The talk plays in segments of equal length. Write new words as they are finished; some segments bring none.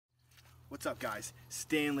What's up guys,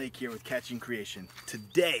 Stan Lake here with Catching Creation.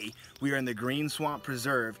 Today we are in the Green Swamp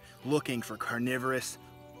Preserve looking for carnivorous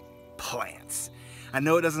plants. I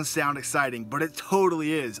know it doesn't sound exciting, but it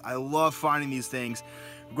totally is. I love finding these things.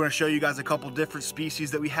 I'm going to show you guys a couple different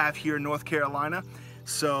species that we have here in North Carolina.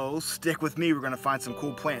 So stick with me, we're going to find some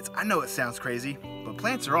cool plants. I know it sounds crazy, but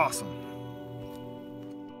plants are awesome.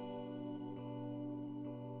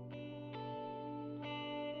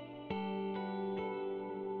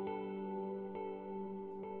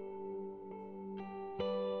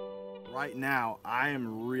 Right now, I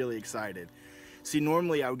am really excited. See,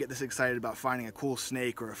 normally I would get this excited about finding a cool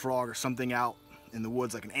snake or a frog or something out in the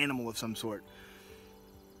woods, like an animal of some sort.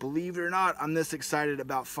 Believe it or not, I'm this excited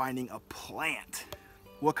about finding a plant.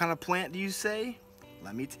 What kind of plant do you say?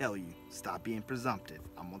 Let me tell you. Stop being presumptive.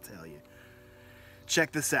 I'm gonna tell you.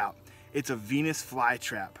 Check this out. It's a Venus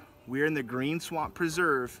flytrap. We're in the Green Swamp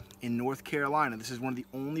Preserve in North Carolina. This is one of the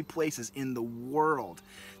only places in the world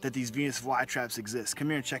that these Venus flytraps exist. Come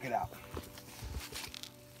here and check it out.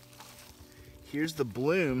 Here's the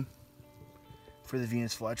bloom for the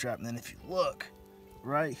Venus flytrap, and then if you look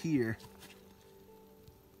right here,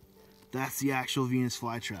 that's the actual Venus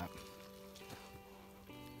flytrap.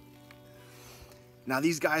 Now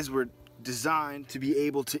these guys were designed to be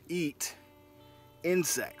able to eat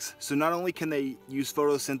insects. So not only can they use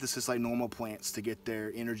photosynthesis like normal plants to get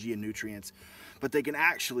their energy and nutrients, but they can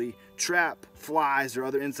actually trap flies or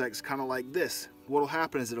other insects kind of like this. What'll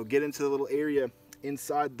happen is it'll get into the little area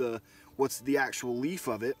inside what's the actual leaf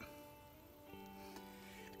of it,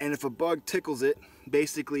 and if a bug tickles it,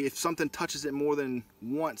 basically if something touches it more than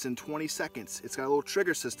once in 20 seconds, it's got a little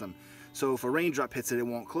trigger system. So if a raindrop hits it, it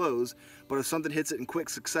won't close, but if something hits it in quick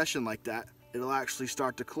succession like that, it'll actually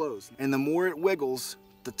start to close. And the more it wiggles,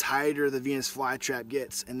 the tighter the Venus flytrap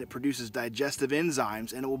gets, and it produces digestive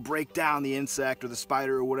enzymes, and it will break down the insect or the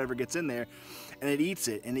spider or whatever gets in there, and it eats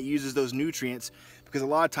it, and it uses those nutrients, because a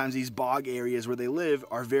lot of times these bog areas where they live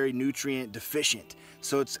are very nutrient deficient.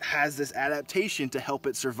 So it has this adaptation to help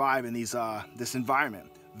it survive in this environment.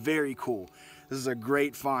 Very cool. This is a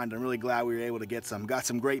great find. I'm really glad we were able to get some. Got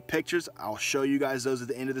some great pictures. I'll show you guys those at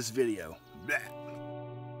the end of this video. Bleh.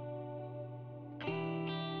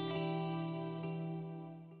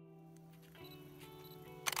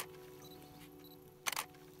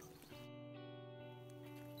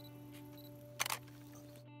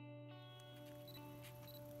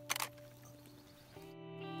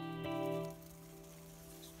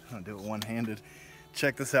 I'll do it one-handed.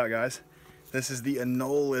 Check this out, guys. This is the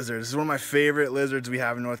Anole Lizard. This is one of my favorite lizards we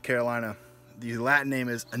have in North Carolina. The Latin name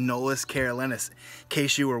is Anolis carolinus, in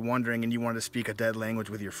case you were wondering and you wanted to speak a dead language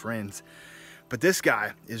with your friends. But this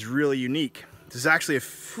guy is really unique. This is actually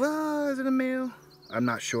is it a male? I'm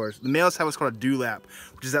not sure. The males have what's called a dewlap,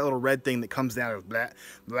 which is that little red thing that comes down and blah,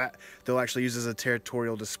 blah. They'll actually use as a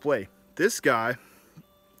territorial display. This guy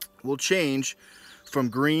will change from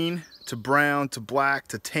green to brown to black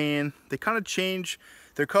to tan. They kind of change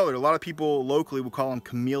their color. A lot of people locally will call them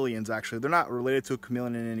chameleons. Actually, they're not related to a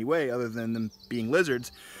chameleon in any way other than them being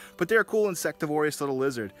lizards, but they're a cool insectivorous little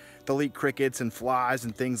lizard. They'll eat crickets and flies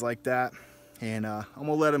and things like that, and I'm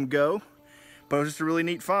gonna let them go, but it was just a really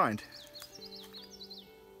neat find.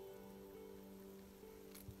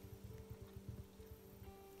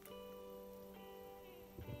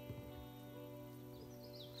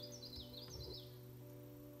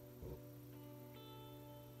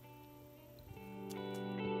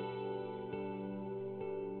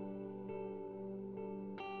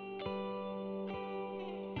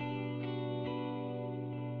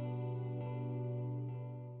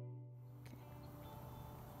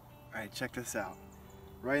 Alright, check this out.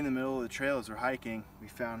 Right in the middle of the trail as we're hiking, we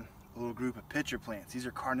found a little group of pitcher plants. These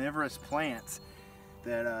are carnivorous plants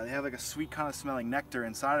that they have like a sweet kind of smelling nectar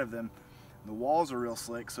inside of them. The walls are real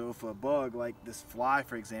slick, so if a bug like this fly,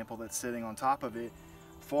 for example, that's sitting on top of it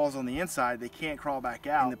falls on the inside, they can't crawl back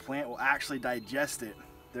out, and the plant will actually digest it.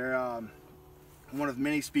 They're one of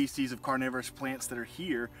many species of carnivorous plants that are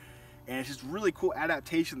here, and it's just really cool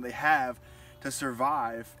adaptation they have to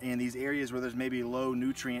survive in these areas where there's maybe low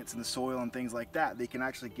nutrients in the soil and things like that. They can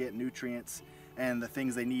actually get nutrients and the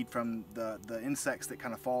things they need from the insects that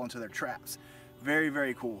kind of fall into their traps. Very,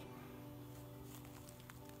 very cool.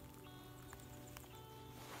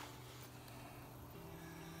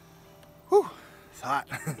 Whew, it's hot.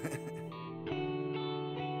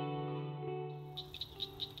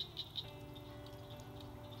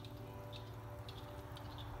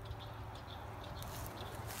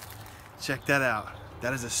 Check that out.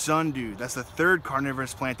 That is a sundew. That's the third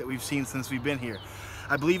carnivorous plant that we've seen since we've been here.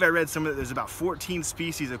 I believe I read somewhere that there's about 14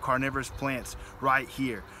 species of carnivorous plants right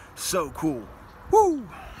here. So cool. Woo!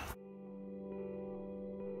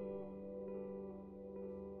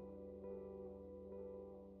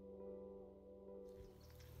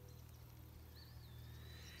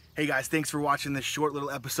 Hey guys, thanks for watching this short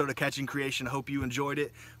little episode of Catching Creation. I hope you enjoyed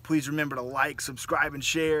it. Please remember to like, subscribe, and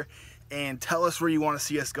share, and tell us where you want to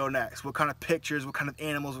see us go next. What kind of pictures, what kind of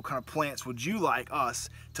animals, what kind of plants would you like us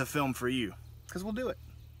to film for you? Because we'll do it.